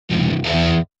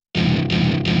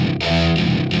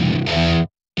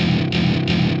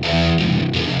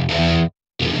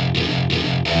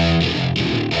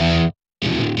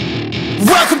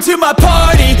my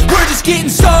party, we're just getting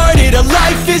started. A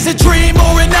life is a dream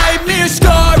or a nightmare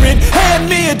scarring. Hand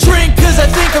me a drink cause I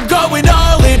think I'm going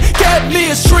all in. Get me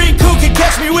a shrink who can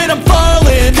catch me when I'm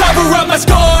falling. Cover up my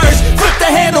scars, flip the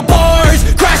handlebars,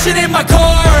 crashing in my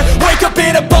car, wake up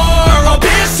in a bar. I'll be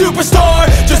a superstar,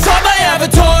 just on my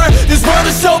avatar. This world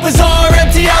is so bizarre,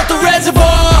 empty out the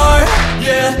reservoir.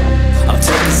 Yeah, I'm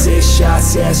taking 6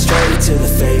 shots, yeah, straight to the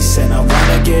face. And I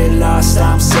wanna get lost,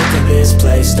 I'm sick of this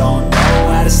place. Don't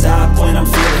know how to stop when I'm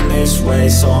feeling this way.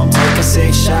 So I'm taking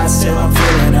 6 shots till I'm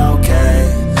feeling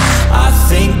okay. I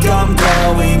think I'm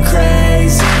going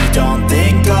crazy, don't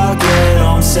think I'll get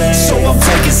home safe. So I'm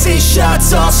taking 6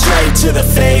 shots, all straight to the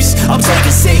face. I'm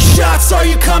taking 6 shots, are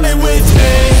you coming with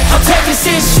me? I'm taking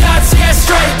 6 shots, yeah,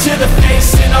 straight to the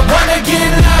face. And I wanna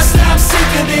get lost, I'm sick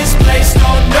of this place.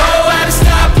 Don't know how to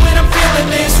stop when I'm feeling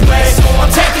this way. So I'm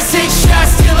taking 6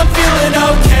 shots till I'm feeling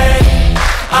okay.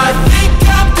 I think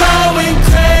I'm going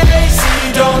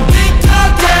crazy, don't think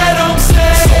I'll get home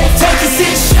safe. So I'm taking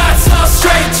 6 shots, all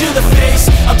straight to the face.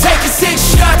 I'm taking 6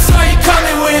 shots, are you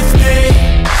coming with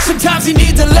me? Sometimes you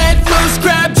need to let loose,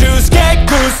 grab juice, get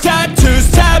goose,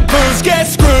 tattoos, taboos, get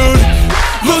screwed.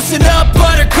 Loosen up,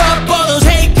 buttercup, all those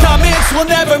hate comments will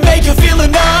never make you feel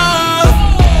enough.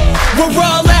 We're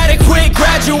all adequate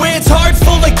graduates, heart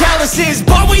full of calluses,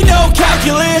 but we know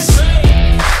calculus.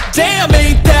 Damn,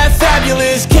 ain't that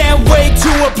fabulous? Can't wait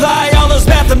to apply all those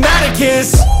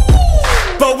mathematicus.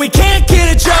 But we can't get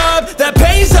a job that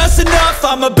pays us enough.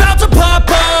 I'm about to pop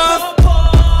off.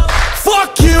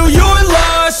 Fuck you, you're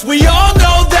lost. We all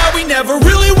know that we never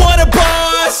really want a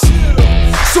boss.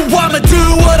 So I'ma do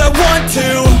what I want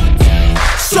to,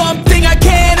 something I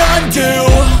can't undo.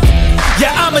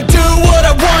 Yeah, I'ma do what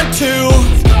I want to,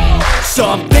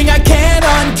 something I can't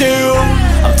undo.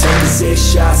 I'm taking 6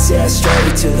 shots, yeah,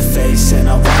 straight to the face. And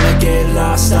I wanna get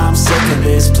lost, I'm sick of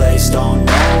this place. Don't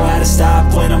know how to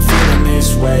stop when I'm feeling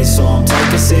this way. So I'm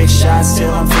taking 6 shots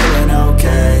till I'm feeling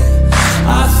okay.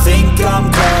 I think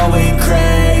I'm going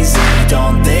crazy,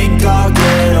 don't think I'll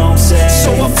get home safe.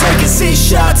 So I'm taking 6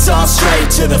 shots, all straight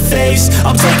to the face.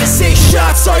 I'm taking 6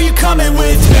 shots, are you coming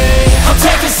with me? I'm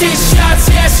taking 6 shots,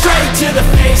 yeah, straight to the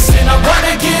face. And I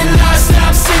wanna get